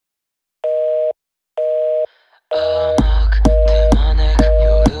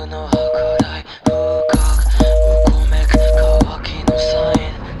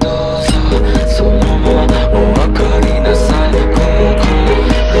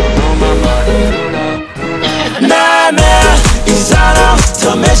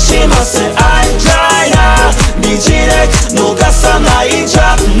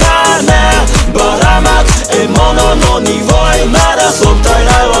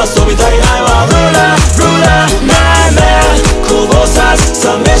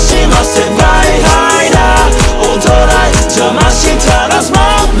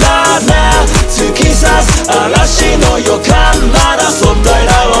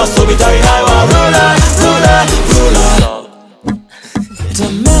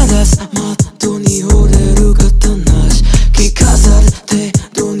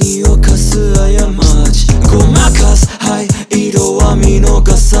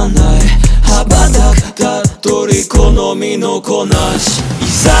かない羽ばたくたっとり好みのこなしい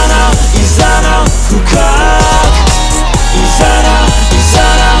ざな深くいざな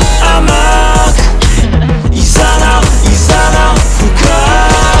甘くいざな深く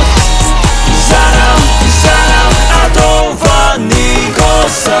いざなあとは濁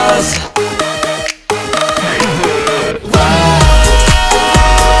さず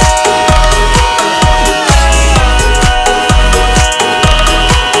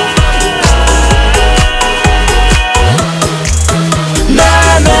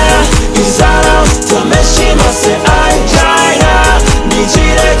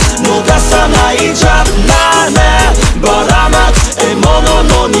ばらまく獲物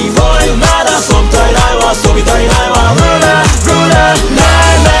の匂いまだそんたいないわ遊びたいないわ